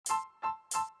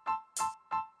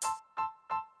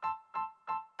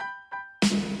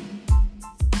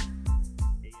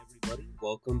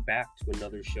welcome back to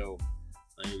another show.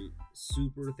 I'm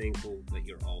super thankful that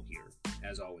you're all here,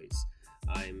 as always.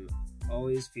 I'm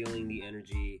always feeling the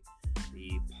energy,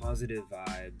 the positive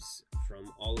vibes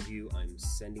from all of you. I'm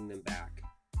sending them back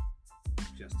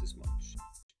just as much.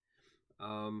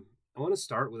 I want to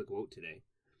start with a quote today.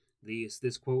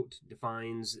 This quote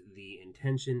defines the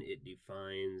intention. It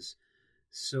defines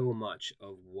so much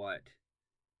of what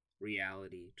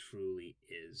reality truly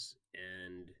is,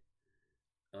 and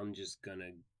I'm just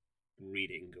gonna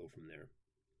read it and go from there.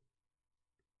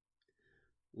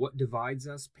 What divides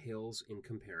us pales in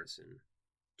comparison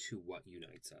to what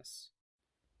unites us.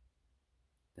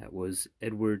 That was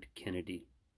Edward Kennedy.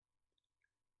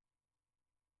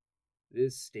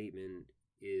 This statement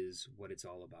is what it's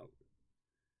all about.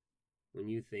 When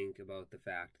you think about the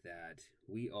fact that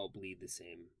we all bleed the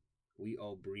same, we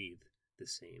all breathe the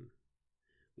same,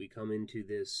 we come into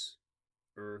this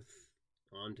earth,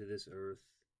 onto this earth,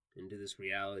 into this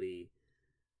reality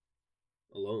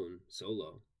alone,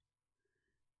 solo.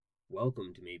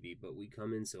 Welcomed maybe, but we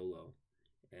come in solo,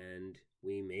 and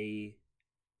we may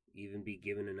even be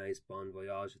given a nice bon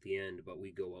voyage at the end, but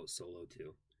we go out solo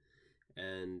too.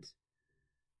 And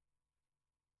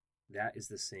that is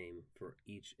the same for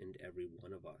each and every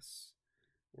one of us.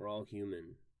 We're all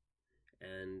human,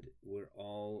 and we're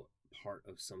all part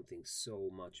of something so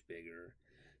much bigger.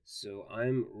 So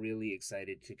I'm really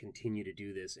excited to continue to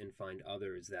do this and find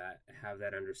others that have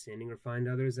that understanding, or find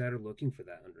others that are looking for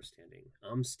that understanding.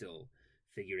 I'm still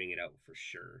figuring it out for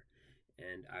sure,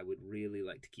 and I would really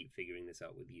like to keep figuring this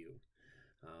out with you.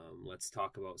 Let's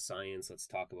talk about science, let's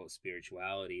talk about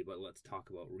spirituality, but let's talk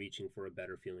about reaching for a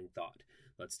better feeling thought.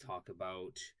 Let's talk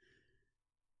about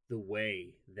the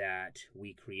way that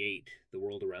we create the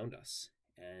world around us,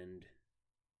 and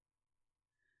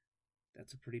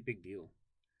that's a pretty big deal.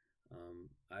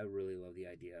 I really love the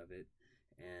idea of it,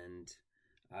 and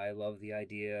I love the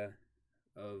idea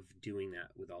of doing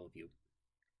that with all of you.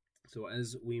 So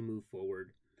as we move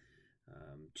forward,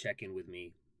 check in with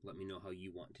me. Let me know how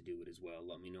you want to do it as well.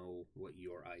 Let me know what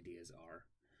your ideas are.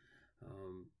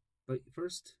 But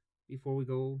first, before we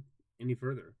go any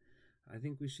further, I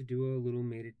think we should do a little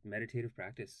meditative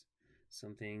practice.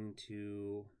 Something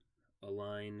to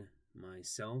align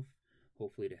myself,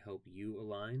 hopefully to help you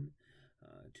align,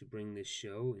 to bring this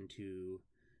show into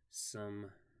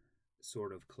some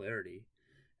sort of clarity,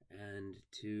 and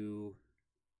to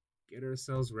get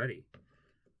ourselves ready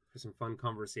for some fun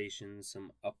conversations,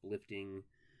 some uplifting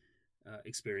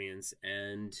experience,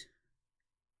 and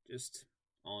just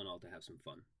all in all to have some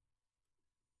fun.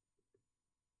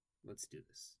 Let's do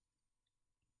this.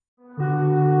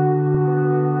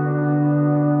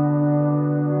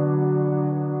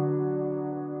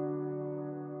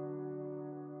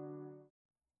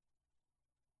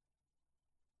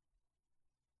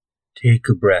 Take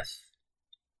a breath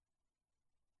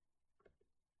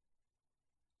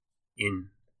in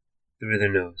through the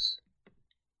nose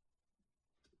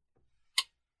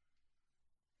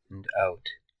and out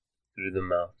through the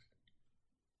mouth.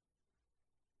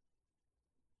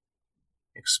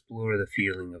 Explore the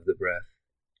feeling of the breath.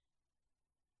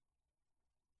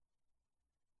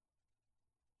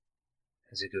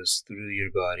 As it goes through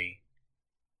your body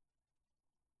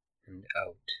and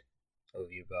out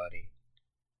of your body.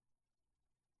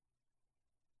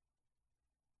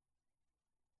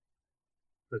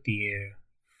 Let the air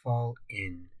fall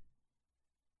in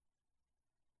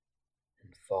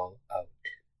and fall out.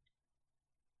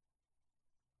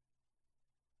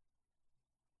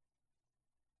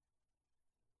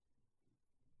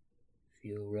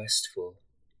 Feel restful.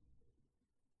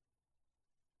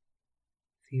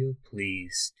 Feel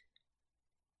pleased.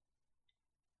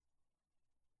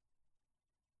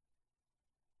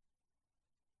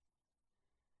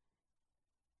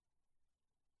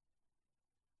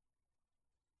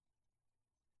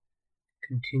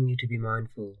 Continue to be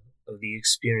mindful of the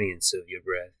experience of your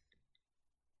breath,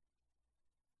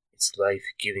 its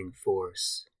life-giving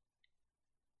force.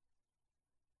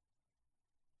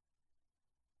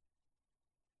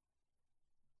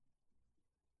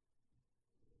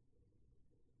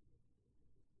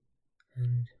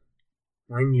 And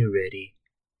when you're ready,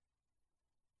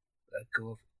 let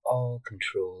go of all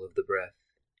control of the breath.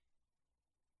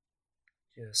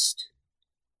 Just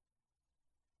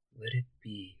let it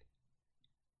be.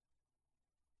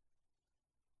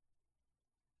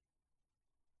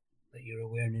 Let your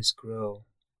awareness grow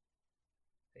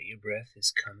that your breath is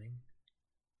coming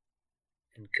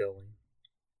and going,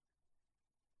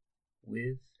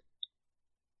 with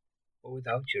or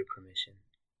without your permission,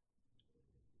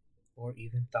 or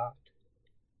even thought.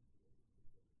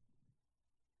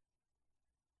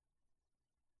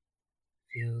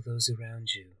 Feel those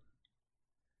around you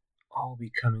all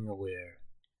becoming aware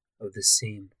of the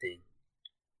same thing.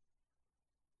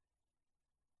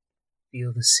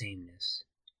 Feel the sameness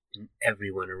in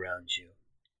everyone around you,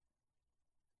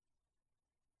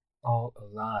 all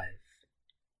alive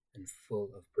and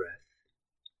full of breath.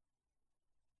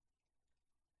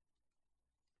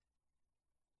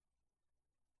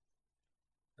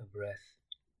 A breath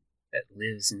that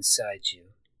lives inside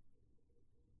you,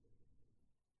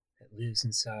 that lives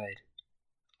inside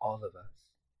all of us,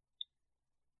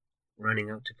 running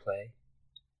out to play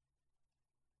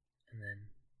and then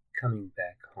coming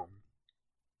back home.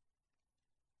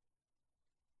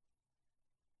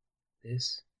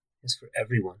 This is for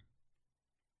everyone.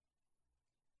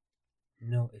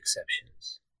 No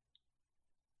exceptions.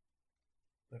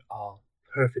 We're all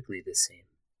perfectly the same.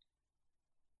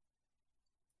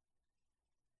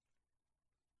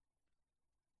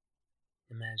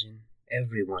 Imagine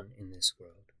everyone in this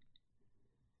world,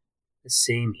 the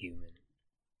same human,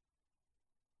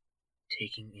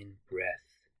 taking in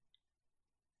breath.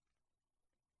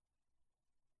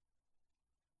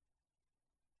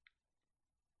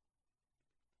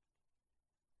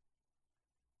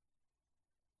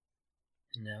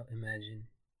 And now imagine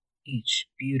each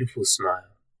beautiful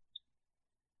smile,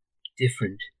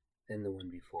 different than the one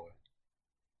before.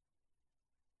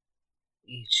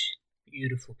 Each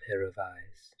beautiful pair of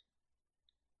eyes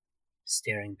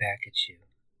staring back at you.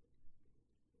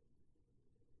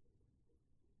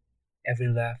 Every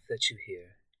laugh that you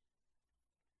hear,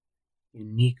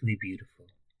 uniquely beautiful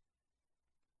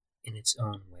in its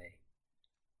own way.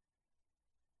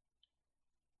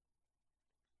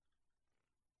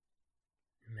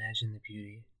 Imagine the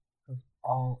beauty of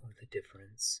all of the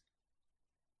difference.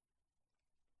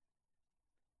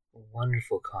 A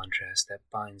wonderful contrast that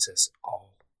binds us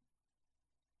all.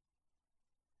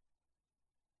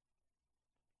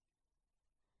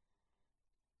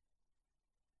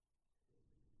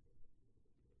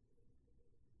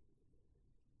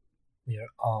 We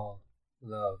are all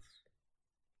love.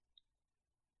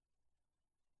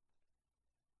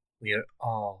 We are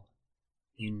all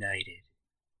united.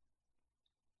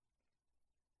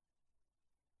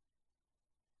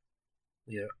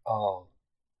 We are all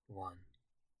one.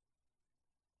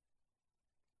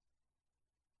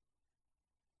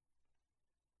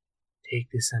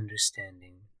 Take this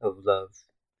understanding of love,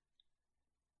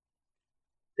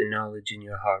 the knowledge in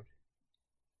your heart,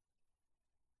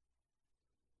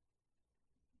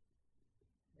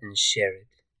 and share it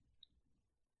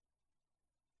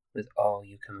with all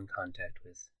you come in contact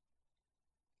with.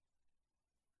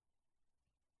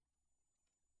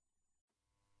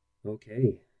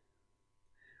 Okay.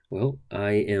 Well,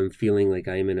 I am feeling like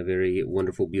I am in a very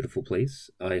wonderful, beautiful place.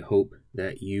 I hope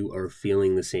that you are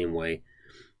feeling the same way.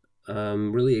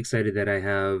 I'm really excited that I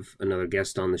have another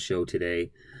guest on the show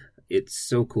today. It's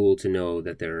so cool to know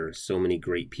that there are so many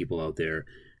great people out there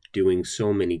doing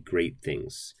so many great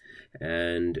things.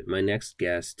 And my next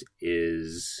guest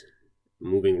is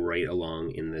moving right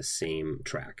along in the same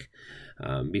track.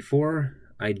 Before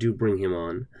I do bring him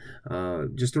on,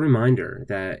 just a reminder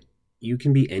that you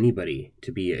can be anybody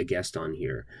to be a guest on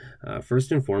here.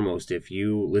 First and foremost, if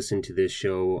you listen to this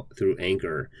show through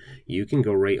Anchor, you can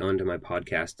go right onto my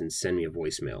podcast and send me a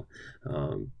voicemail.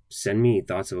 Send me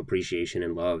thoughts of appreciation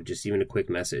and love, just even a quick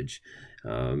message.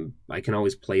 I can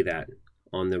always play that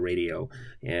on the radio,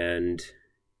 and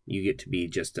you get to be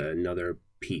just another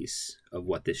piece of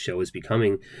what this show is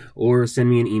becoming. Or send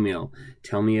me an email.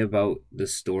 Tell me about the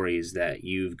stories that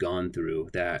you've gone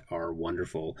through that are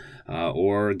wonderful,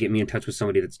 or get me in touch with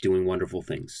somebody that's doing wonderful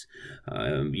things.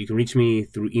 You can reach me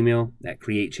through email at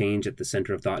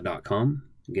createchange@thecenterofthought.com.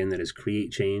 Again, that is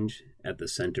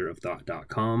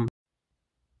createchange@thecenterofthought.com.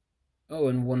 Oh,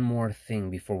 and one more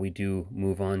thing before we do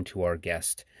move on to our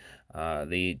guest.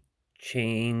 The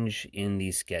change in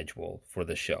the schedule for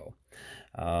the show.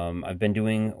 I've been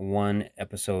doing one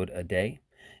episode a day,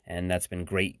 and that's been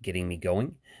great getting me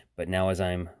going. But now as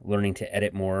I'm learning to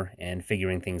edit more and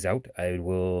figuring things out, I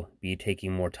will be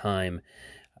taking more time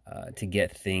to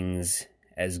get things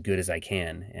as good as I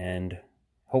can. And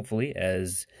hopefully,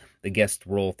 as the guests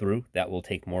roll through, that will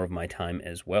take more of my time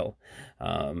as well.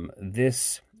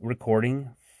 This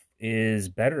recording is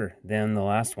better than the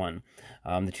last one.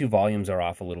 The two volumes are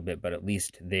off a little bit, but at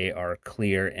least they are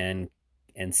clear and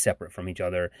separate from each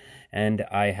other, and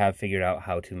I have figured out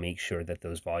how to make sure that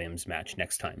those volumes match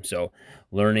next time. So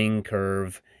learning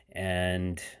curve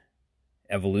and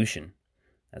evolution,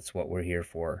 that's what we're here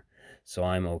for. So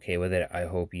I'm okay with it. I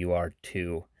hope you are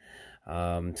too.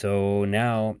 So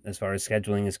now, as far as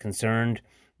scheduling is concerned,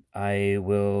 I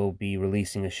will be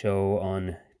releasing a show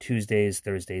on Tuesdays,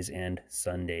 Thursdays, and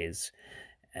Sundays.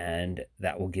 And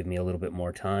that will give me a little bit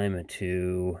more time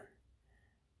to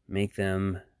make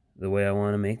them the way I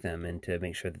want to make them and to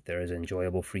make sure that they're as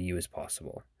enjoyable for you as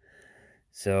possible.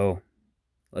 So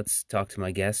let's talk to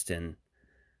my guest and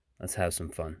let's have some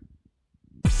fun.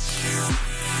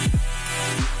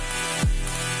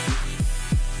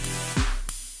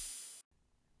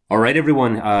 All right,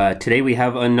 everyone. Today we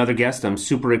have another guest. I'm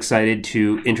super excited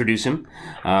to introduce him.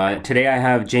 Today I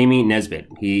have Jamie Nesbitt.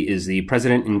 He is the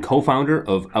president and co-founder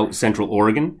of Out Central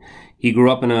Oregon. He grew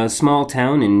up in a small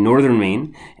town in northern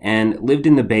Maine and lived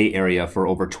in the Bay Area for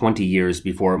over 20 years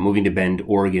before moving to Bend,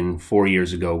 Oregon 4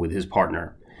 years ago with his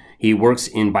partner. He works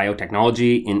in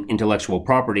biotechnology and intellectual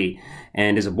property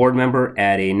and is a board member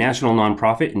at a national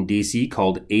nonprofit in DC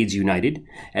called AIDS United,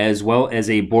 as well as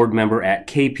a board member at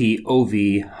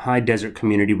KPOV High Desert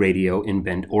Community Radio in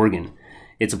Bend, Oregon.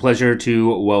 It's a pleasure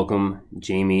to welcome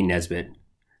Jamie Nesbitt.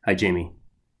 Hi, Jamie.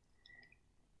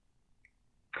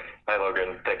 Hi,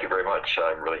 Logan. Thank you very much.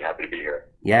 I'm really happy to be here.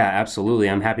 Yeah, absolutely.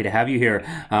 I'm happy to have you here.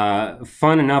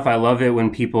 Fun enough, I love it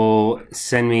when people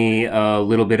send me a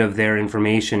little bit of their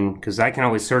information because I can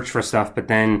always search for stuff, but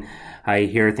then I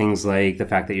hear things like the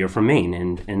fact that you're from Maine,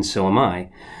 and so am I.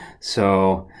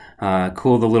 So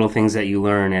cool the little things that you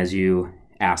learn as you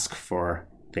ask for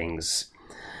things.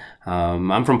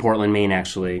 I'm from Portland, Maine,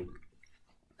 actually.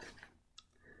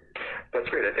 That's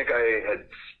great. I think I had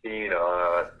seen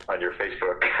on your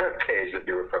Facebook page that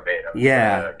you were from Maine.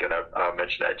 Yeah. I'm gonna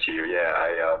mention that to you. Yeah,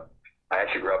 I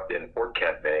actually grew up in Fort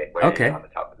Kent, Maine, way on the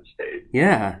top of the state.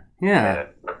 Yeah. And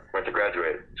went to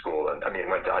graduate school, and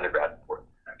went to undergrad in Portland,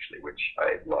 actually, which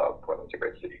I love. Portland's a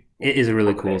great city. It is a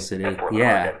really cool city.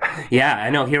 Yeah. I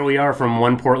know. Here we are from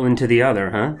one Portland to the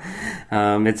other, huh?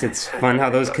 It's fun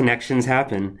how those connections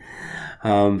happen.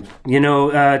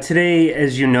 Today,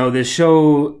 as you know,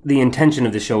 the intention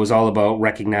of the show is all about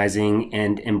recognizing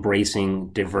and embracing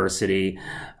diversity.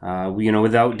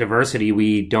 Without diversity,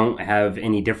 we don't have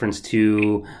any difference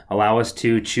to allow us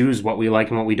to choose what we like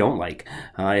and what we don't like.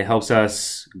 It helps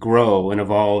us grow and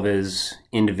evolve as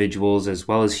individuals as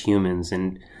well as humans.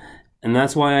 And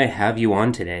that's why I have you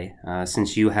on today,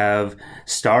 since you have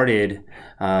started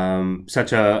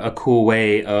such a cool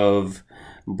way of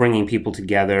bringing people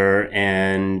together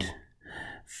and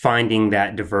finding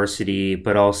that diversity,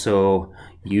 but also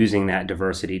using that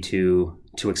diversity to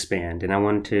expand. And I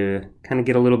wanted to kind of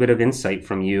get a little bit of insight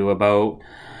from you about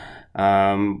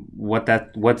what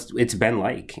it's been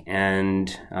like, and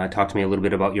talk to me a little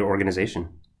bit about your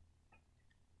organization.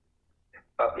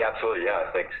 Yeah, absolutely.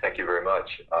 Yeah, thanks. Thank you very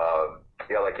much.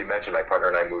 Like you mentioned, my partner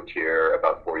and I moved here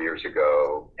about 4 years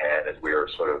ago, and as we were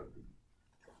sort of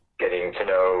getting to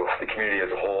know the community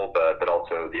as a whole, but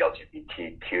also the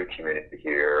LGBTQ community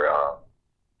here.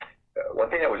 One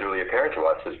thing that was really apparent to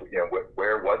us is,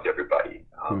 where was everybody?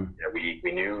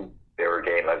 We knew there were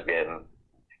gay, lesbian,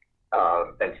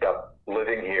 and stuff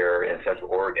living here in Central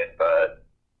Oregon, but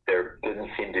there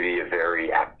didn't seem to be a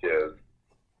very active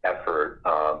effort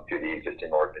through the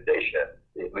existing organization,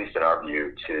 at least in our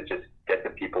view, to just get the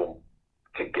people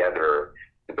together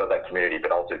to build that community,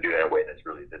 but also do it in a way that's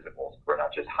really visible. So we're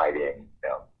not just hiding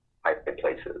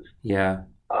places. Yeah.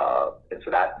 And so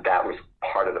that was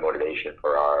part of the motivation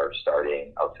for our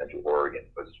starting Out Central Oregon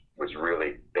was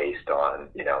really based on,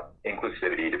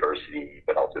 inclusivity, diversity,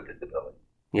 but also visibility.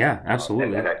 Yeah,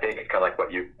 absolutely. And I think kind of like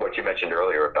what you mentioned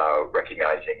earlier about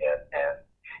recognizing and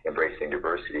embracing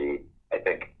diversity, I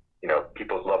think,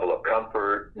 people's level of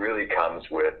comfort really comes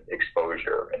with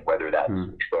exposure, and whether that's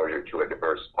exposure to a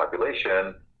diverse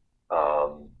population,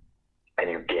 and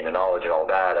you gain the knowledge and all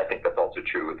that. I think that's also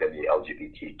true within the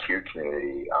LGBTQ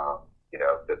community.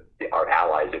 Our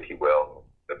allies, if you will,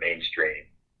 the mainstream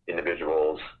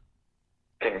individuals,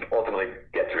 can ultimately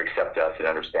get to accept us and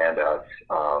understand us,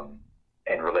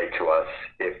 and relate to us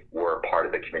if we're a part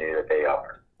of the community that they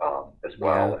are as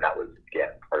well. Yeah. And that was, again,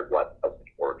 part of what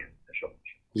Oregon initial.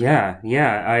 Yeah,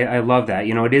 I love that.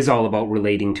 It is all about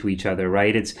relating to each other,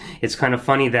 right? It's kind of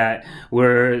funny that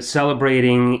we're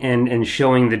celebrating and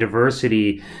showing the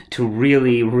diversity to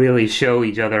really, really show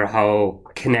each other how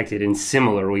connected and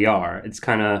similar we are. It's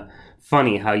kind of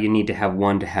funny how you need to have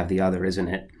one to have the other, isn't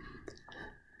it?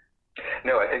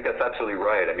 No, I think that's absolutely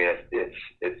right. I mean,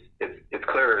 it's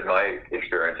clear in my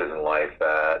experiences in life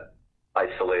that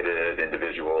isolated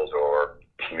individuals or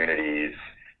communities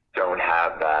don't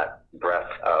have that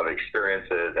breadth of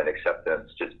experiences and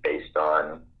acceptance, just based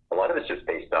on, a lot of it's just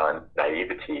based on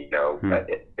naivety.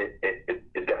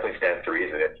 It definitely stands to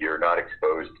reason. If you're not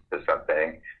exposed to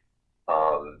something,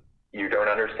 you don't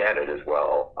understand it as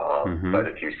well. But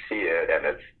if you see it and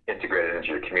it's integrated into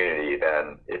your community,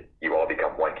 then you all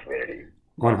become one community.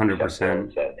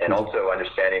 100%. And also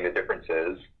understanding the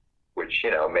differences, which,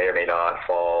 you know, may or may not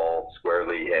fall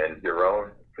squarely in your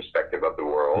own perspective of the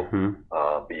world.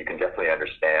 But you can definitely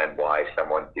understand why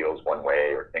someone feels one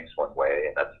way or thinks one way.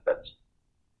 And that's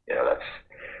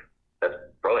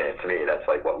brilliant to me. That's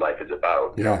like what life is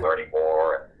about, you know, learning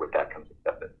more, and with that comes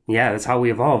acceptance. Yeah, that's how we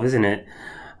evolve, isn't it?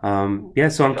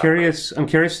 So I'm curious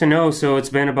to know, so it's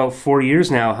been about 4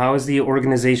 years now. How has the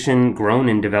organization grown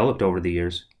and developed over the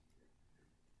years?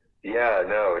 Yeah,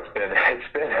 no, it's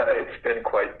been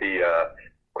quite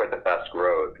the fast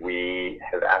growth. We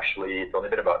have actually, it's only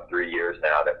been about 3 years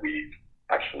now that we've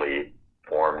actually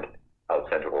formed Health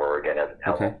Central Oregon as an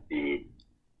LLC.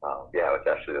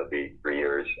 It'll be 3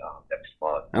 years next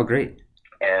month. Oh, great.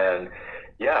 And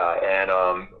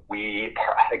we,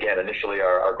 again, initially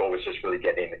our goal was just really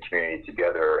getting the community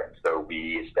together. And so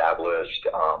we established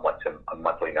a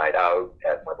monthly night out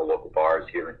at one of the local bars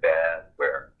here in Bend,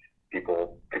 where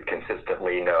people could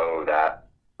consistently know that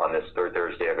on this third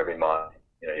Thursday of every month,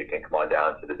 you know, you can come on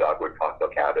down to the Dogwood Cocktail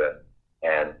Cabin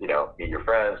and, you know, meet your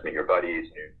friends, meet your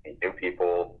buddies, meet new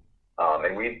people.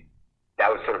 That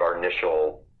was sort of our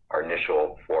initial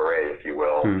foray, if you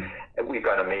will. And we've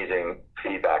got amazing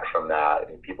feedback from that.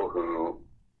 And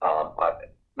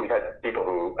we've had people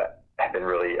who have been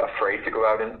really afraid to go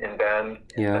out in Bend.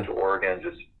 Central Oregon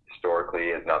just historically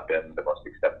has not been the most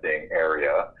accepting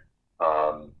area.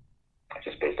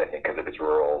 Just based, I think, because of its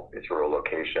rural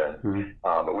location.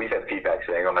 But we've had feedback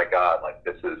saying, "Oh my God, like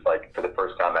this is like for the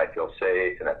first time I feel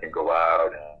safe and I can go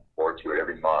out and look forward to it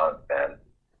every month." And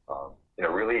you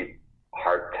know, really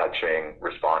heart-touching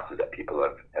responses that people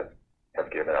have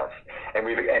given us. And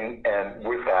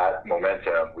with that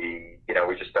momentum, we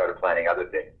just started planning other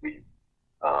things.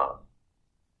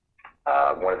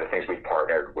 One of the things we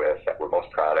partnered with that we're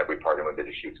most proud of, we partnered with the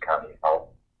Deschutes County Health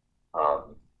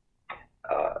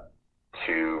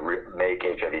to make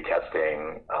HIV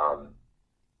testing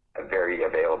very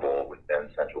available within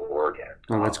Central Oregon.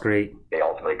 Oh, that's great. They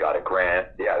ultimately got a grant.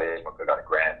 Yeah, they ultimately got a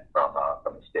grant from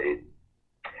the state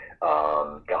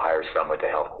to hire someone to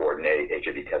help coordinate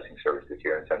HIV testing services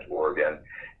here in Central Oregon.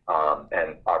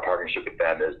 And our partnership with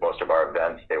them is most of our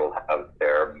events, they will have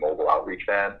their mobile outreach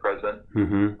van present.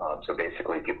 So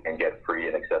basically people can get free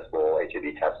and accessible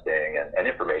HIV testing and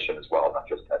information as well, not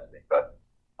just testing, but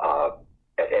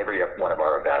at every one of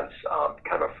our events,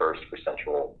 kind of a first for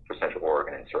Central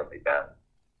Oregon and certainly Bend.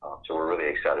 So we're really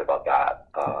excited about that.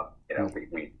 You know,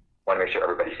 we want to make sure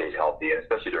everybody stays healthy, and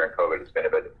especially during COVID, it's been a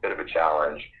bit of a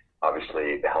challenge.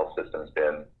 Obviously, the health system's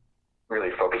been really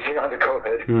focusing on the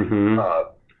COVID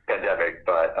pandemic,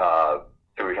 but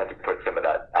so we had to put some of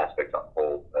that aspect on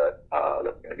hold. But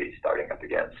that's going to be starting up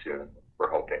again soon,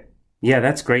 we're hoping. Yeah,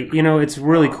 that's great. You know, it's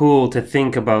really cool to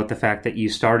think about the fact that you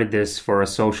started this for a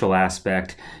social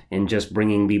aspect and just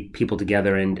bringing people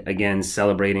together and, again,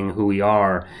 celebrating who we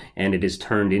are. And it has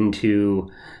turned into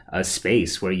a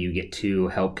space where you get to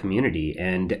help community.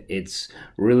 And it's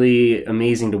really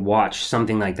amazing to watch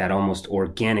something like that almost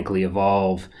organically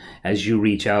evolve as you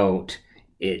reach out.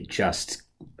 It just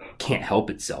can't help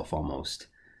itself almost.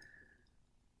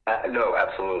 No,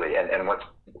 absolutely. And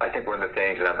I think one of the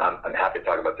things, and I'm happy to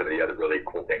talk about some of the other really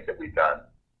cool things that we've done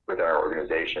with our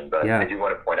organization, but I do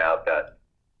want to point out that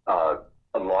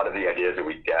a lot of the ideas that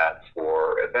we get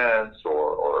for events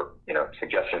or you know,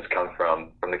 suggestions come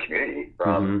from the community,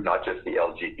 from not just the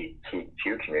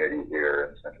LGBTQ community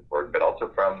here in Central Oregon, but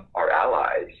also from our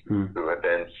allies who have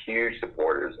been huge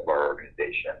supporters of our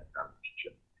organization.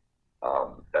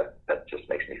 That just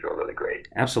makes me feel really great.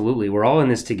 Absolutely. We're all in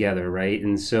this together, right?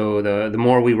 And so the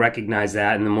more we recognize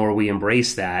that and the more we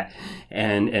embrace that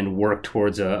and work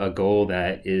towards a goal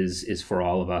that is for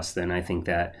all of us, then I think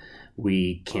that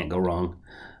we can't go wrong.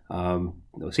 So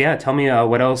yeah, tell me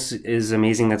what else is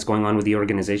amazing that's going on with the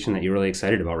organization that you're really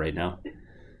excited about right now.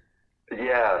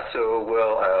 Yeah, so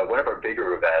one of our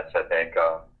bigger events, I think,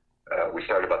 we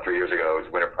started about 3 years ago,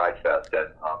 is Winter Pride Fest. And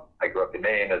I grew up in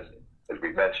Maine, as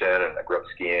we've mentioned, and I grew up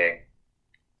skiing.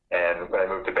 And when I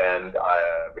moved to Bend,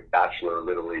 with Bachelor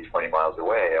literally 20 miles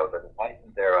away, I was like, why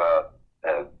isn't there a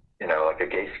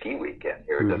gay ski weekend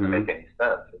here? It doesn't make any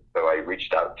sense. And so I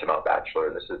reached out to Mount Bachelor,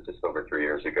 and this is just over 3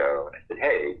 years ago. And I said,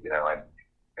 hey, you know, I'm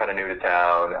kind of new to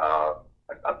town.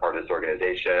 I'm part of this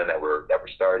organization that we're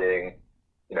starting.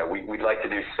 You know, we'd like to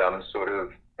do some sort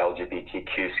of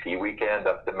LGBTQ ski weekend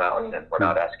up the mountain, and we're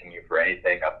not asking you for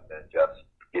anything other than just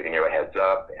giving you a heads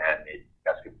up, and you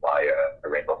guys could fly a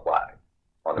rainbow flag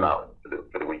on the mountain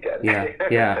for the weekend,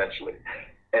 essentially.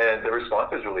 And the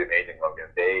response was really amazing, Logan.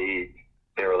 They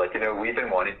were like, you know, we've been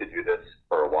wanting to do this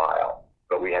for a while,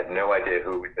 but we had no idea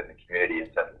who within the community in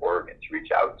Central Oregon to reach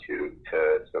reach out to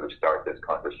sort of start this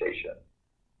conversation.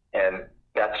 And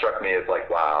that struck me as like,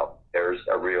 wow, there's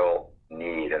a real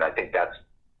need. And I think that's,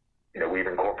 we've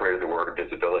incorporated the word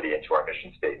visibility into our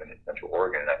mission statement in Central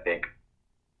Oregon. And I think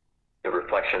the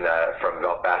reflection that from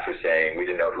Val Bass saying we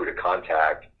didn't know who to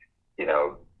contact,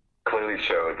 clearly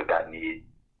showed that need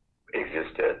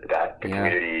existed, that the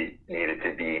community needed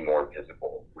to be more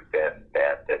visible within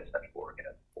Central Oregon.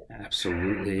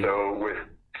 Absolutely. So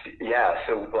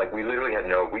we literally had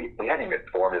we hadn't even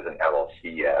formed as an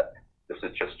LLC yet. This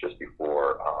is just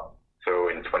before. So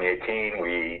in 2018,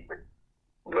 we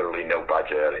literally no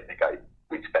budget. I think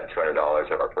we spent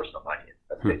 $200 of our personal money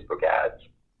on Facebook ads.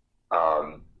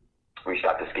 We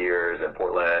shot the skiers in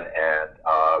Portland,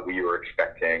 and we were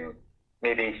expecting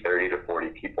maybe 30 to 40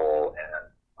 people,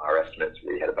 and our estimates,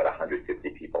 we had about 150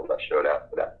 people that showed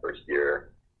up for that first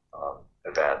year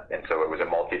event. And so it was a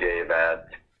multi-day event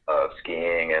of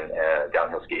skiing and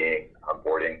downhill skiing,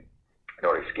 boarding,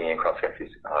 Nordic skiing, cross-country,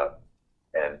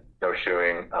 and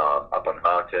snowshoeing up on the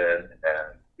mountain.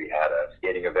 And we had a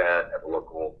skating event at a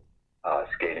local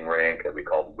skating rink that we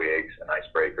called Wigs, an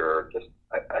icebreaker. Just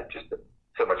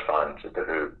so much fun, just a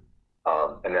hoot.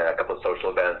 And then a couple of social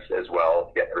events as well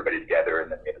to get everybody together,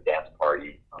 and then we had a dance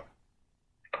party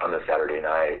on the Saturday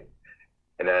night.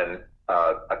 And then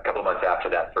a couple of months after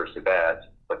that first event,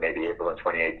 but maybe April in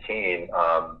 2018,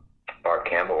 Barb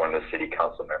Campbell, one of the city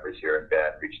council members here in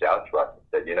Bend, reached out to us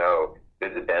and said,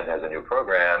 Visit Bend has a new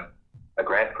program, a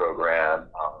grant program,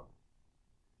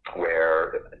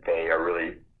 where they are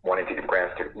really wanting to give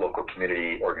grants to local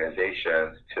community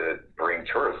organizations to bring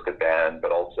tourists to Bend,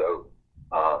 but also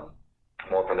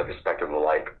more from the perspective of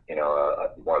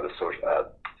more of the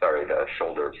the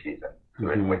shoulder season,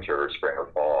 in winter, spring, or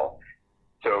fall.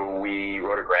 So we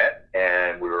wrote a grant,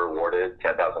 and we were awarded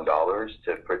 $10,000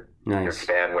 to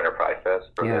expand Winter Pride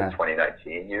Fest for the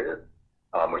 2019 year,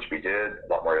 which we did. A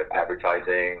lot more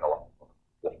advertising, a lot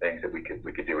of things that we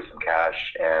could do with some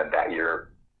cash. And that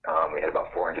year, we had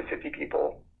about 450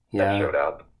 people that showed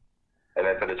up. And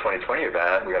then for the 2020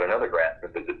 event, we got another grant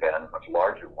from Visit Bend, a much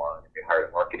larger one. We hired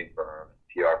a marketing firm,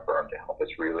 PR firm, to help us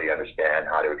really understand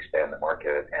how to expand the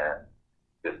market. And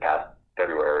this past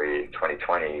February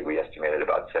 2020, we estimated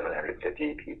about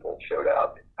 750 people showed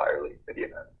up entirely for the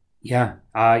event. Yeah.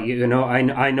 I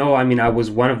know. I mean, I was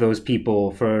one of those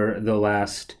people for the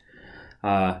last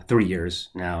 3 years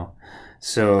now.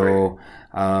 So,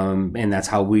 and that's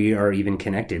how we are even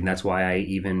connected. And that's why I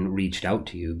even reached out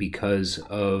to you, because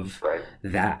of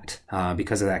that,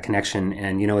 because of that connection.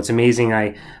 And, it's amazing.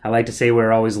 I like to say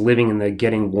we're always living in the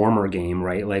getting warmer game,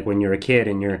 right? Like when you're a kid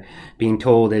and you're being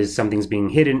told as something's been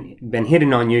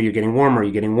hidden on you, you're getting warmer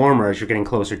as you're getting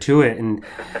closer to it. And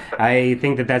I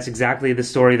think that that's exactly the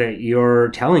story that you're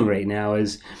telling right now,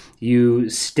 is you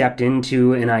stepped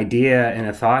into an idea and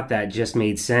a thought that just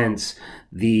made sense.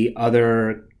 The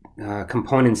other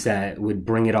components that would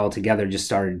bring it all together just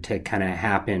started to kind of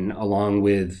happen along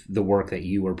with the work that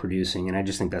you were producing. And I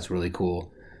just think that's really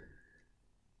cool.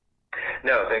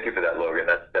 No, thank you for that, Logan.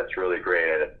 That's really great.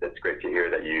 And it's great to hear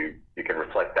that you can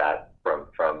reflect that from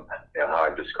how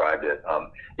I've described it.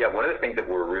 One of the things that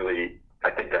I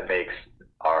think that makes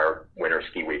our winter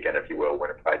ski weekend, if you will,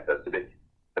 Winter Pride Fest,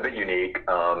 a bit unique,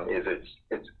 is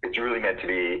it's really meant to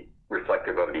be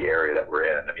reflective of the area that we're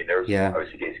in. I mean, there's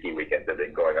OCD ski weekends that have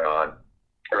been going on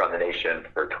around the nation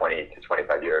for 20 to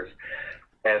 25 years.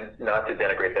 And not to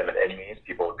denigrate them in any means,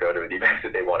 people go to the events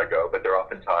that they want to go, but they're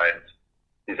oftentimes,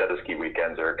 these other ski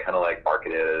weekends are kind of like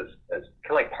marketed as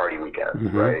kind of like party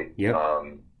weekends, right? Yep.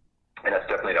 And that's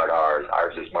definitely not ours.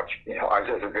 Ours is ours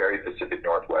has a very Pacific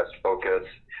Northwest focus.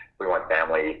 We want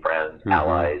family, friends,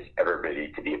 allies,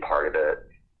 everybody to be a part of it.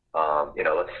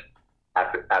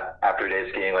 After a day of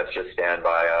skiing, let's just stand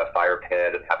by a fire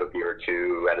pit and have a beer or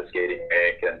two at a skating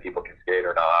rink, and people can skate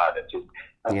or not. It's just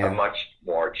a much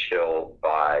more chill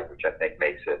vibe, which I think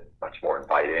makes it much more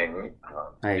inviting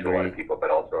to a lot of people, but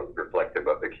also reflective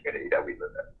of the community that we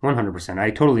live in. 100%. I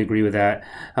totally agree with that.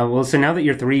 Well, so now that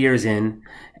you're 3 years in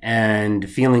and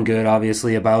feeling good,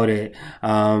 obviously, about it,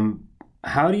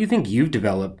 how do you think you've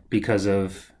developed because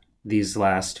of these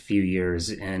last few years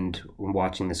and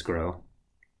watching this grow?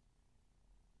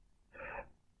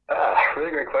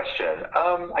 Really great question.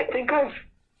 I think one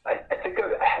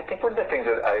of the things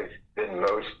that I've been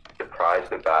most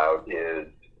surprised about is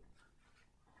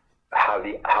how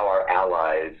our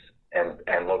allies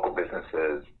and local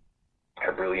businesses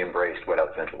have really embraced what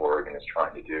Out Central Oregon is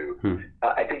trying to do.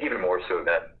 I think even more so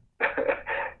than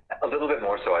a little bit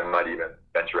more so, I might even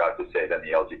venture out to say, than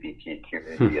the LGBT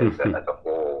community as a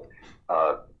whole.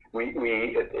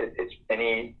 It's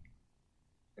any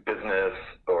business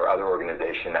or other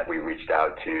organization that we reached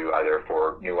out to either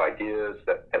for new ideas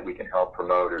that we can help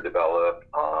promote or develop,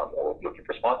 or looking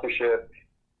for sponsorship.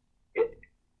 It's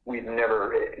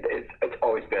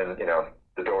always been,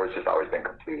 the door's just always been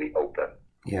completely open.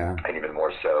 Yeah. And even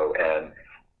more so. And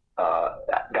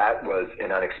that was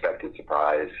an unexpected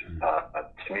surprise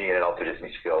to me. And it also just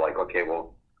makes me feel like, okay,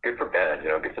 well, good for Bend,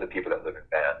 good for the people that live in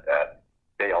Bend, that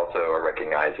they also are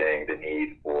recognizing the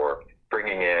need for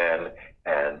bringing in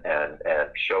and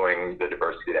showing the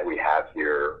diversity that we have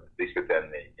here, at least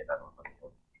within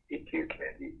the EQ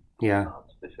community. Yeah.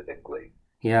 Specifically.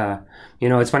 Yeah.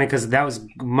 It's funny because that was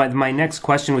my next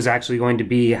question was actually going to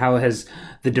be, how has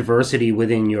the diversity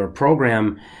within your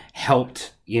program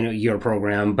helped, your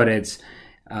program? But it's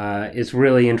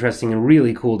really interesting and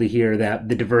really cool to hear that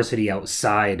the diversity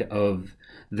outside of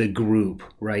the group,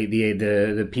 right?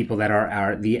 The people that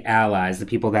are the allies, the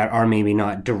people that are maybe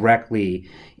not directly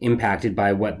impacted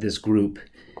by what this group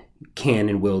can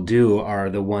and will do, are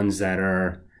the ones that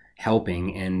are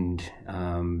helping. And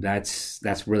that's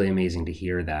really amazing to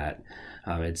hear that.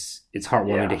 It's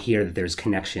heartwarming to hear that there's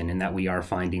connection and that we are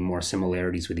finding more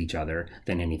similarities with each other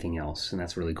than anything else. And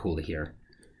that's really cool to hear.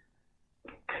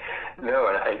 No,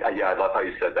 and I love how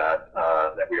you said that,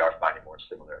 that we are finding more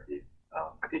similarities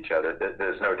with each other.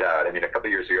 There's no doubt. I mean, a couple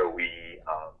of years ago,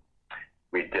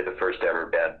 we did the first ever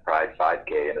Bend Pride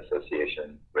 5K in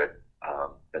association with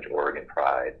Central Oregon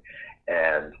Pride,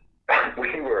 and we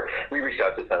reached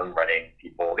out to some running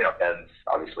people. Bend's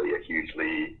obviously a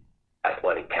hugely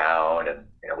athletic town, and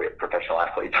we have professional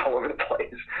athletes all over the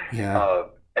place. Yeah.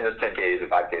 And there's 10Ks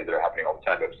and 5Ks that are happening all the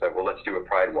time. But we said, well, let's do a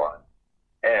Pride one.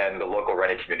 And the local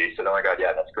running community said, oh my God,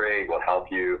 yeah, that's great. We'll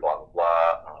help you, blah, blah,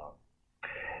 blah.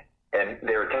 And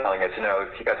they were telling us,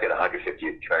 if you guys get 150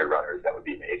 to 200 runners, that would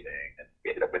be amazing. And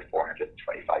we ended up with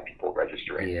 425 people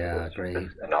registering. Yeah, great. This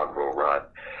inaugural run.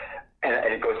 And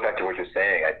it goes back to what you're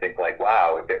saying. I think,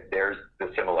 wow, there's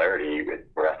the similarity.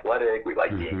 We're athletic. We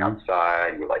like being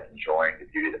outside. We like enjoying the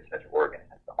beauty that Central Oregon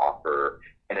has to offer.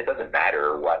 And it doesn't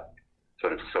matter what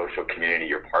sort of social community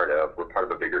you're part of. We're part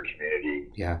of a bigger community.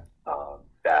 Yeah.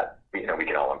 That we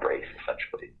can all embrace,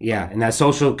 essentially. Yeah, and that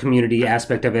social community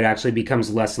aspect of it actually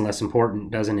becomes less and less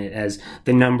important, doesn't it? As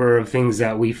the number of things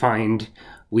that we find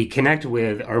we connect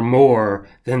with are more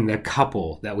than the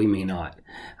couple that we may not.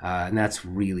 And that's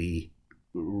really,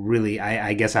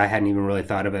 I guess I hadn't even really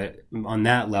thought of it on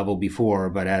that level before,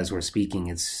 but as we're speaking,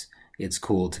 it's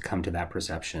cool to come to that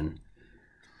perception.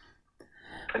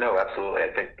 No, absolutely.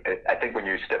 I think when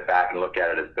you step back and look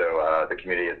at it as though the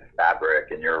community is a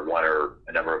fabric and you're one or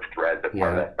a number of threads of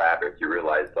part of that fabric, you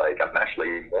realize, I'm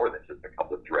actually more than just a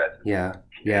couple of threads. Yeah.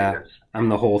 I'm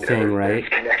the whole thing, right? There's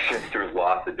connections through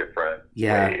lots of different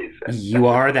ways. You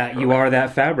are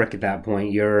that fabric at that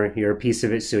point. You're a piece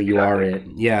of it, so you are it.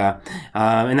 Yeah.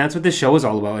 And that's what this show is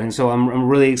all about. And so I'm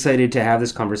really excited to have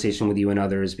this conversation with you and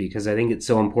others, because I think it's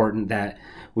so important that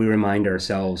we remind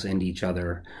ourselves and each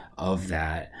other of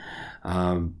that.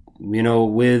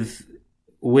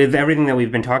 With everything that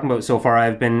we've been talking about so far,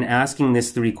 I've been asking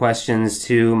this 3 questions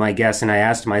to my guests, and I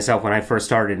asked myself when I first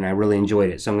started, and I really enjoyed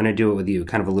it. So I'm going to do it with you,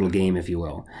 kind of a little game, if you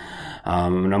will.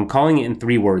 And I'm calling it in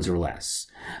 3 words or less.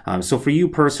 So for you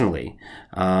personally,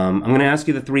 I'm going to ask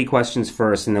you the 3 questions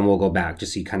first, and then we'll go back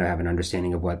just so you kind of have an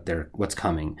understanding of what's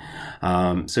coming.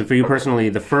 So for you personally,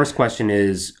 the first question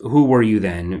is, who were you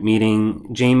then? Meaning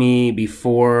Jamie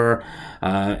before,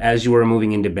 as you were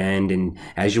moving into Bend and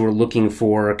as you were looking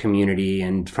for a community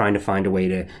and trying to find a way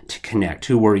to connect.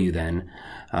 Who were you then?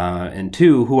 And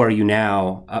 2, who are you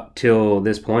now up till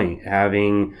this point,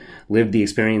 having lived the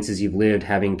experiences you've lived,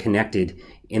 having connected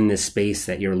in this space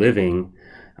that you're living,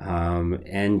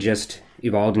 and just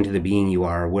evolved into the being you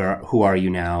are? Who are you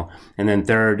now? And then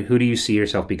 3rd, who do you see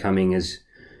yourself becoming as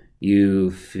you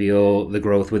feel the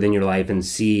growth within your life and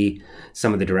see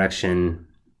some of the direction?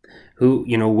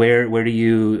 Where do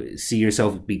you see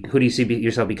yourself? Who do you see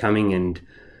yourself becoming, and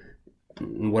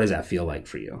what does that feel like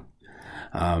for you?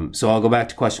 So I'll go back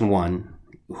to question 1.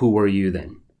 Who were you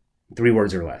then? 3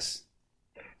 words or less.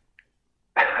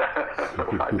 All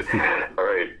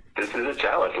right. This is a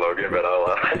challenge, Logan, but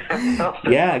I'll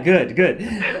Yeah, good.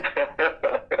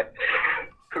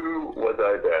 Who was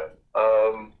I then?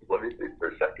 Let me think for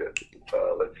a second.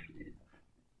 Let's see.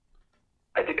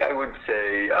 I think I would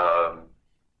say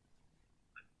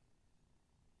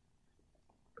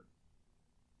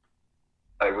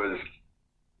I was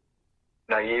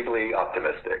naively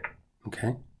optimistic.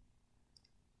 Okay.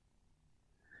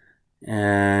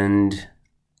 And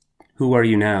who are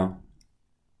you now?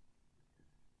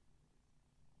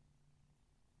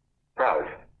 Proud.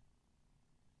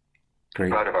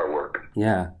 Great. Proud of our work.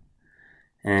 Yeah.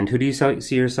 And who do you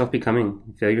see yourself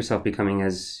becoming, feel yourself becoming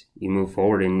as you move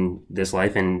forward in this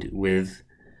life and with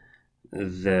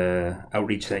the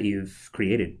outreach that you've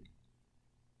created?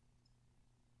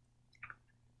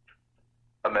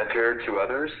 A mentor to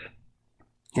others.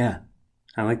 Yeah,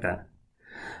 I like that.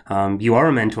 You are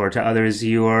a mentor to others.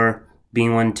 You are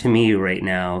being one to me right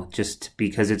now, just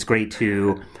because it's great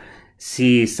to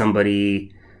see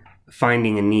somebody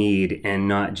finding a need and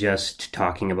not just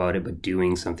talking about it, but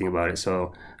doing something about it.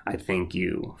 So I thank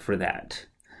you for that.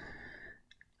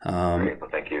 Great. Well,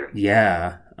 thank you.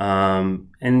 Yeah. And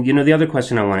the other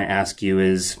question I want to ask you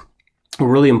is a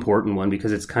really important one,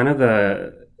 because it's kind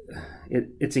of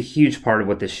it's a huge part of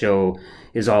what this show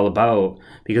is all about,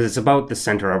 because it's about the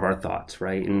center of our thoughts,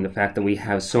 right? And the fact that we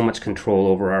have so much control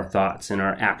over our thoughts and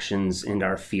our actions and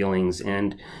our feelings.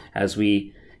 And as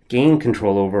we gain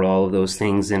control over all of those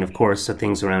things, then of course the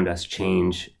things around us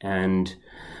change. And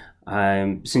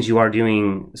since you are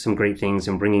doing some great things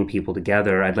and bringing people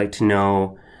together, I'd like to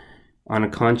know, on a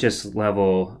conscious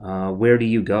level, where do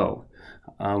you go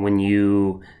when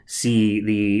you see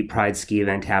the Pride Ski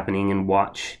event happening and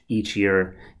watch each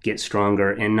year get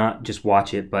stronger, and not just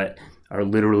watch it, but are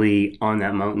literally on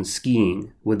that mountain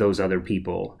skiing with those other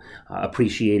people,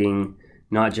 appreciating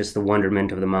not just the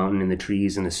wonderment of the mountain and the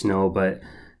trees and the snow, but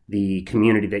the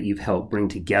community that you've helped bring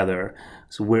together.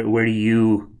 So where do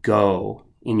you go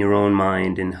in your own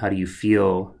mind, and how do you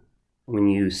feel when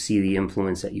you see the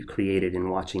influence that you've created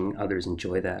in watching others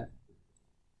enjoy that?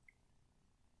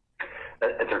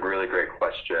 It's a really great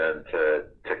question to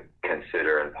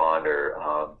consider and ponder.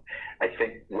 I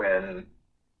think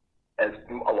as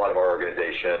a lot of our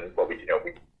organization,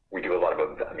 we do a lot of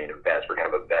events. We're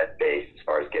kind of event-based as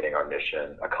far as getting our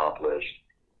mission accomplished.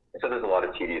 And so there's a lot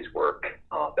of tedious work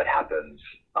that happens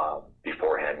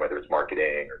beforehand, whether it's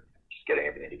marketing or just getting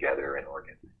everything together and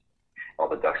all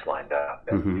the ducks lined up.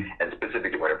 And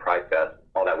specific to Winter Pride Fest,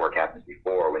 all that work happens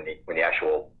before. When the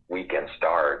actual weekend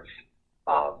starts,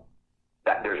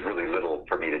 that there's really little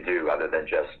for me to do other than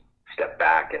just step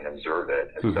back and observe it.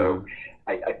 And so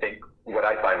I think what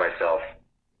I find myself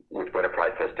with Winter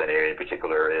Pride Fest in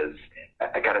particular is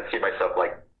I kind of see myself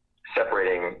like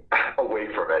separating away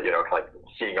from it, like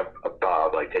seeing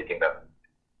above, like taking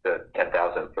the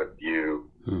 10,000 foot view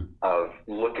of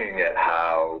looking at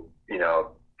how,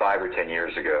 5 or 10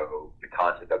 years ago, the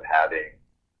concept of having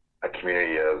a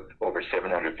community of over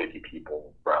 750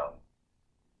 people from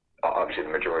obviously the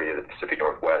majority of the Pacific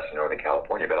Northwest and Northern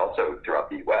California, but also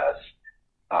throughout the U.S.,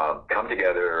 come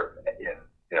together in,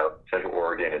 Central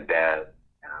Oregon and Bend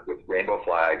with rainbow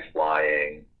flags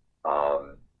flying,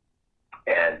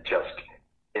 and just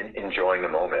enjoying the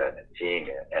moment and seeing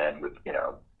it, and with,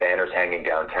 banners hanging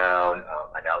downtown,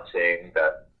 announcing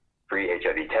that free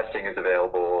HIV testing is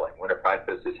available and Winter Pride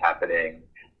Fest is happening.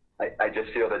 I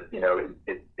just feel that,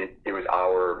 it was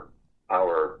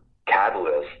our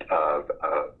catalyst of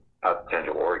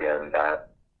Central Oregon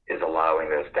that is allowing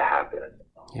this to happen.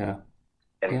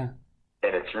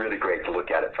 And it's really great to look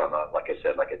at it from like I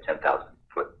said, like a 10,000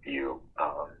 foot view.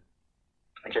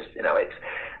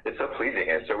 It's so pleasing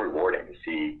and so rewarding to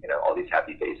see, all these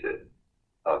happy faces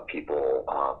of people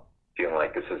feeling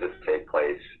like this is a safe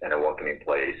place and a welcoming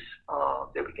place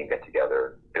that we can get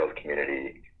together, build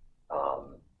community,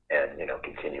 and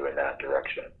continue in that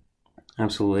direction.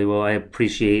 Absolutely. Well, I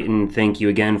appreciate and thank you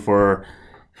again for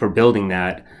building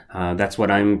that. That's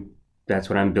what I'm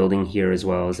building here as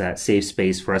well, is that safe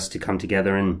space for us to come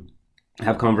together and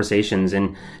have conversations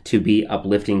and to be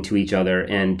uplifting to each other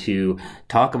and to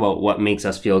talk about what makes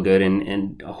us feel good,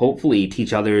 and hopefully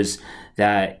teach others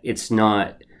that it's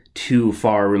not too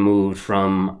far removed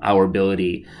from our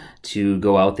ability to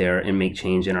go out there and make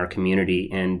change in our community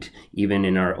and even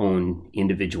in our own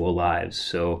individual lives.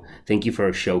 So thank you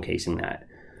for showcasing that.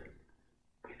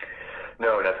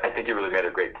 No, and I think you really made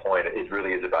a great point. It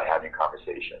really is about having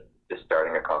conversation, just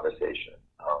starting a conversation.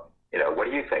 What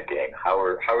are you thinking? How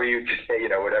are you today?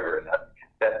 Whatever. And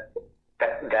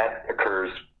that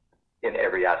occurs in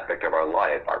every aspect of our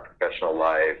life, our professional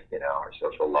life, our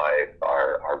social life,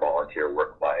 our volunteer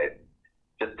work life.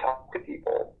 Just talk to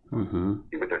people,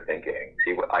 see what they're thinking,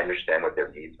 understand what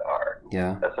their needs are.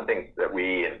 Yeah, that's something that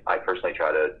I personally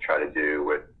try to do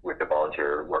with the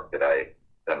volunteer work that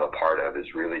I'm a part of,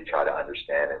 is really try to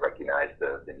understand and recognize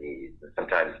the needs. And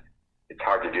sometimes it's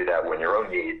hard to do that when your own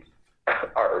needs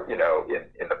are, in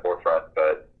the forefront,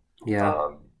 but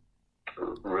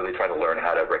really trying to learn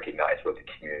how to recognize what the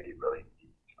community really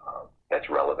needs. That's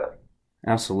relevant.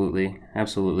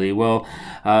 Absolutely. Well,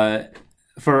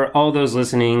 for all those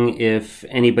listening, if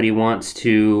anybody wants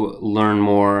to learn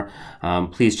more,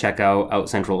 please check out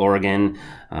Central Oregon.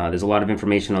 There's a lot of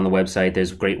information on the website.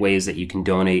 There's great ways that you can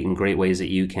donate and great ways that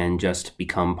you can just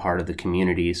become part of the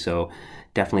community. So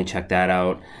definitely check that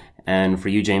out. And for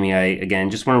you, Jamie, I, again,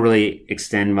 just want to really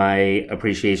extend my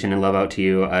appreciation and love out to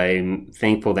you. I'm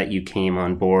thankful that you came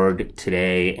on board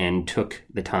today and took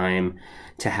the time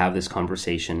to have this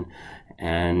conversation.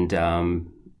 And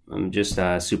I'm just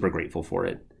super grateful for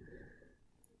it.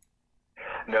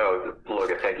 No,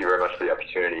 Logan, thank you very much for the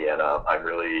opportunity. And I'm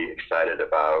really excited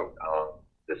about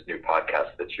this new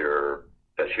podcast that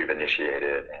you've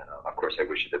initiated. And of course, I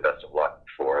wish you the best of luck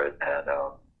for it. And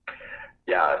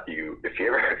yeah, if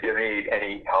you need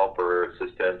any help or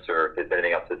assistance, or if there's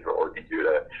anything else that Oregon can do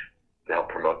to help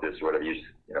promote this or whatever,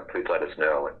 please let us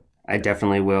know. I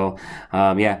definitely will.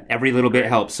 Yeah, every little bit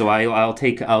helps. So I'll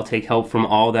take help from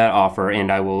all that offer,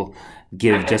 and I will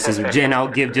give just as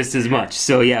much.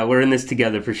 So yeah, we're in this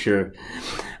together for sure.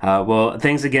 Well,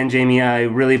 thanks again, Jamie. I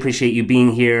really appreciate you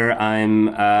being here.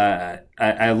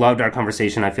 I loved our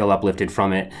conversation. I feel uplifted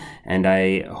from it, and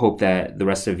I hope that the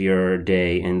rest of your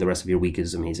day and the rest of your week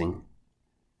is amazing.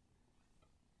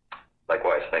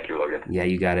 Likewise. Thank you, Logan. Yeah,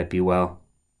 you got it. Be well.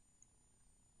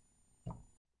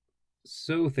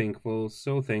 So thankful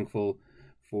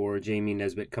for Jamie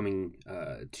Nesbitt coming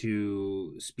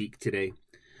to speak today.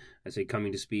 I say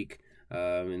coming to speak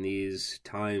in these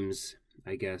times.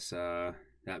 I guess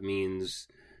that means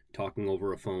talking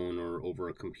over a phone or over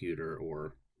a computer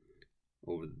or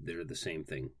over they're the same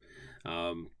thing.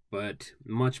 But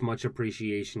much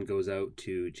appreciation goes out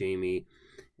to Jamie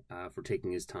for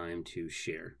taking his time to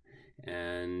share.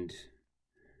 And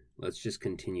let's just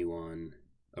continue on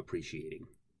appreciating.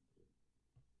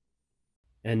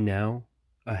 And now,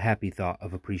 a happy thought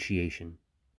of appreciation.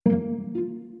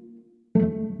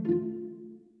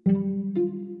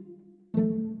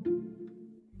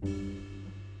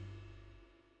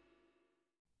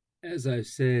 As I've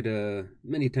said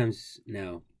many times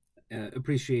now,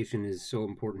 appreciation is so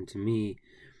important to me.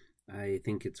 I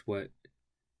think it's what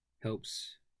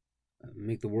helps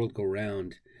make the world go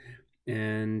round.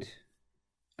 And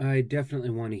I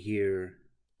definitely want to hear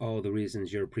all the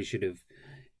reasons you're appreciative.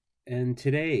 And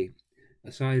today,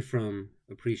 aside from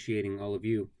appreciating all of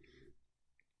you,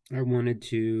 I wanted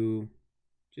to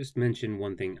just mention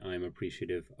one thing I'm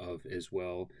appreciative of as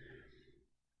well.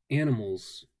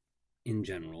 Animals in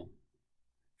general,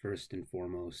 first and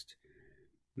foremost.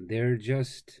 They're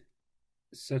just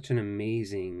such an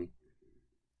amazing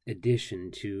addition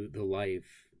to the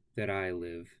life that I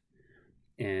live,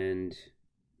 and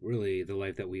really the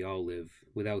life that we all live.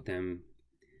 Without them,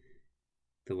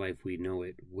 the life we know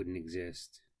it wouldn't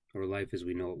exist, or life as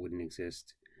we know it wouldn't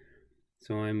exist.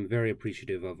 So I'm very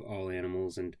appreciative of all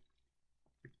animals, and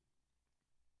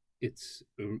it's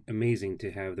amazing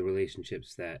to have the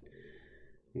relationships that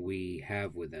we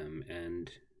have with them.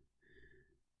 And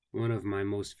one of my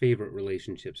most favorite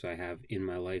relationships I have in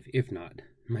my life, if not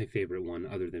my favorite one,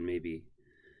 other than maybe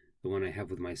the one I have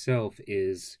with myself,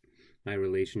 is my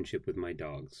relationship with my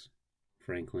dogs,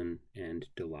 Franklin and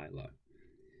Delilah.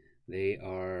 They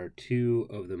are two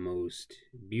of the most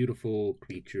beautiful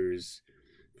creatures,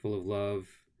 full of love,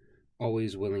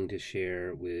 always willing to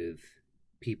share with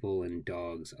people and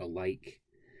dogs alike.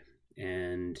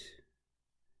 And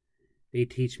they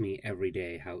teach me every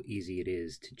day how easy it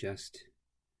is to just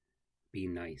be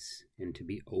nice and to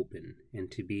be open and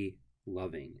to be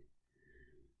loving,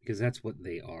 because that's what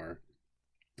they are.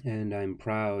 And I'm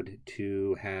proud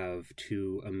to have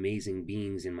two amazing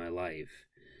beings in my life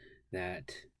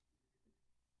that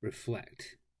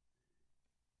reflect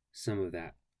some of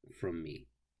that from me.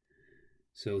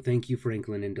 So thank you,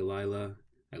 Franklin and Delilah.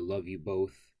 I love you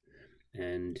both.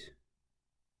 And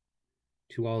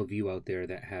to all of you out there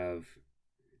that have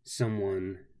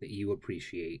someone that you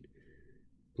appreciate,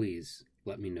 please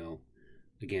let me know.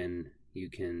 Again,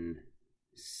 you can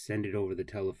send it over the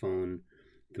telephone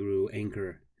through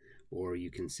Anchor, or you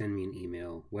can send me an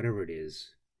email, whatever it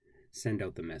is. Send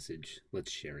out the message. Let's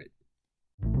share it.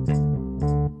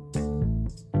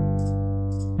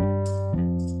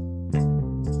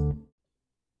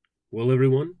 Well,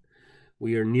 everyone,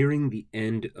 we are nearing the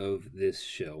end of this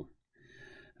show,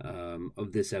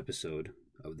 of this episode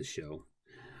of the show.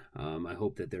 I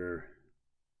hope that there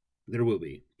will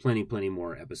be plenty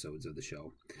more episodes of the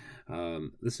show.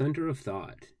 The center of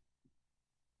thought,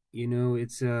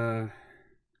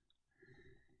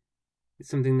 it's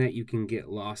something that you can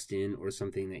get lost in, or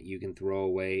something that you can throw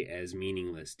away as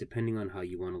meaningless, depending on how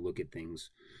you want to look at things.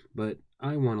 But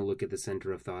I want to look at the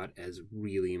center of thought as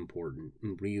really important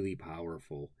and really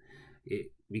powerful,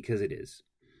 because it is.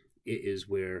 It is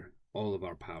where all of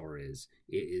our power is.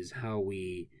 It is how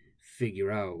we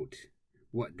figure out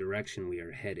what direction we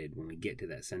are headed when we get to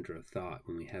that center of thought,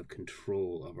 when we have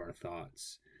control of our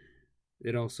thoughts.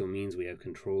 It also means we have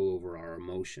control over our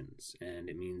emotions, and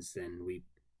it means then we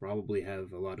probably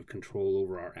have a lot of control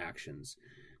over our actions,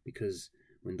 because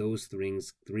when those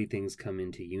three things come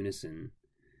into unison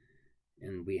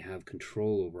and we have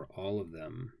control over all of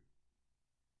them,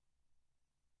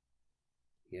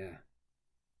 yeah.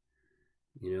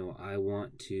 You know, I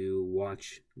want to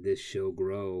watch this show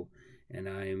grow, and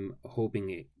I'm hoping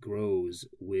it grows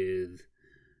with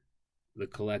the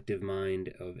collective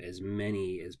mind of as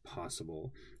many as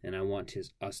possible. And I want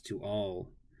us to all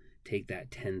take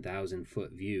that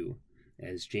 10,000-foot view,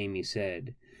 as Jamie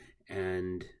said,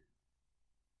 and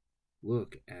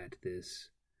look at this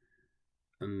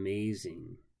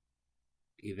amazing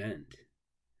event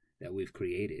that we've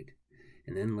created.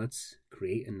 And then let's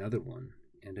create another one,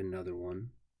 and another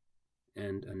one,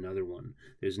 and another one.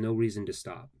 There's no reason to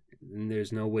stop. And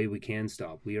there's no way we can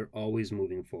stop. We are always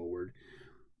moving forward.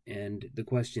 And the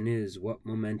question is, what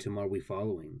momentum are we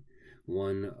following?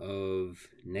 One of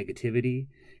negativity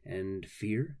and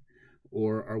fear?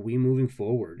 Or are we moving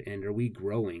forward, and are we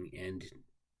growing and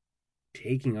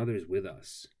taking others with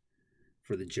us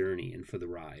for the journey and for the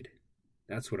ride?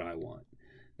 That's what I want.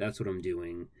 That's what I'm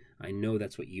doing. I know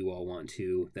that's what you all want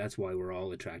too. That's why we're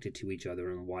all attracted to each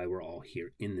other and why we're all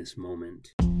here in this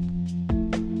moment.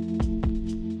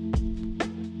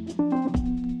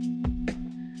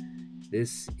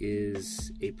 This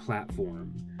is a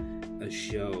platform, a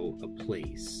show, a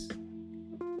place,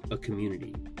 a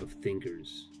community of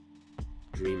thinkers,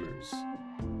 dreamers,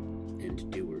 and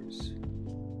doers.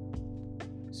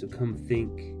 So come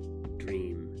think,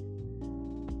 dream,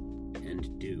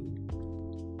 and do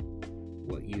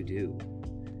what you do,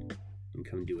 and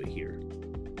come do it here.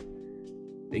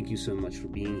 Thank you so much for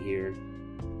being here,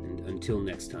 and until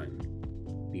next time,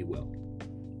 be well.